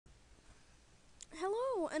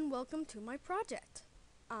Hello and welcome to my project.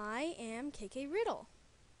 I am KK Riddle.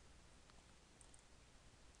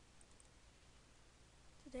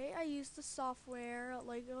 Today I used the software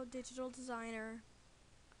Lego Digital Designer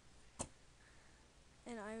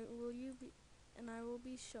and I will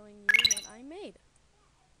be showing you what I made.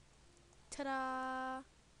 Ta-da!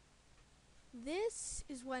 This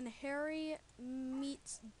is when Harry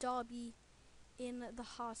meets Dobby in the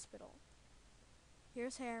hospital.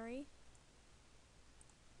 Here's Harry.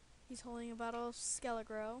 He's holding a bottle of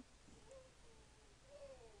Skelegro.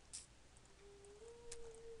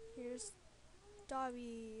 Here's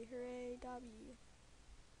Dobby. Hooray, Dobby.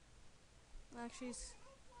 Actually,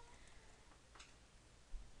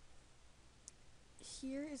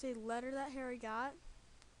 here is a letter that Harry got.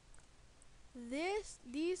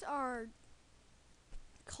 These are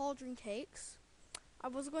cauldron cakes. I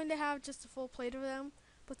was going to have just a full plate of them,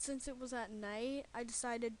 but since it was at night, I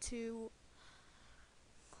decided to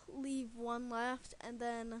leave one left and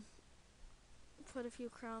then put a few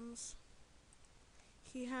crumbs.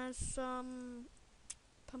 He has some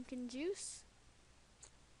pumpkin juice,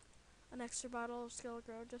 an extra bottle of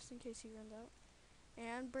Skelegro just in case he runs out,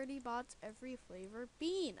 and Birdie Bot's every flavor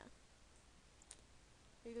bean.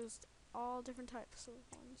 I used all different types of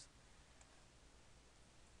ones.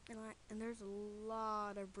 And there's a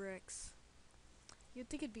lot of bricks. You'd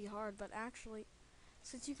think it'd be hard, but actually,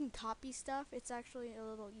 since you can copy stuff, it's actually a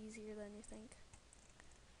little easier than you think.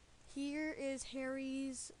 Here is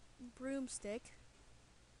Harry's broomstick.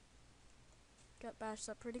 Got bashed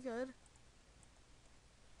up pretty good.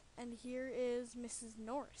 And here is Mrs.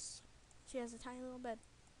 Norris. She has a tiny little bed.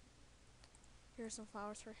 Here's some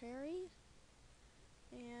flowers for Harry.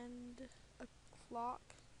 And a clock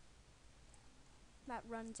that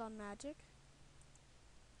runs on magic.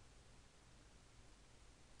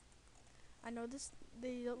 I know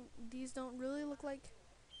these don't really look like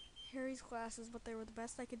Harry's glasses, but they were the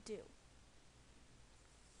best I could do.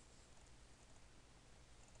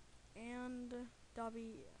 And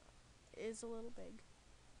Dobby is a little big.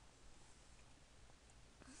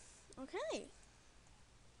 Okay.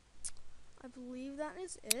 I believe that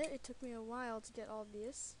is it. It took me a while to get all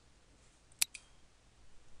this.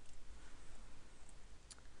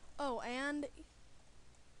 Oh, and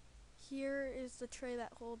here is the tray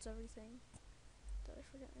that holds everything. Did I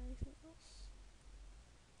forget anything else?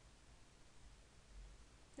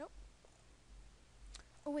 Nope.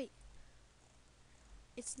 Oh, wait.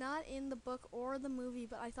 It's not in the book or the movie,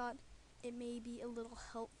 but I thought it may be a little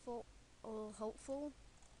helpful,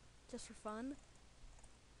 just for fun.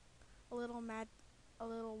 A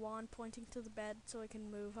little wand pointing to the bed so it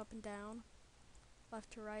can move up and down,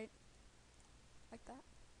 left to right, like that.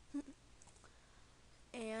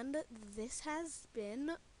 And this has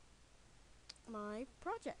been my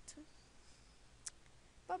project.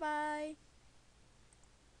 Bye-bye.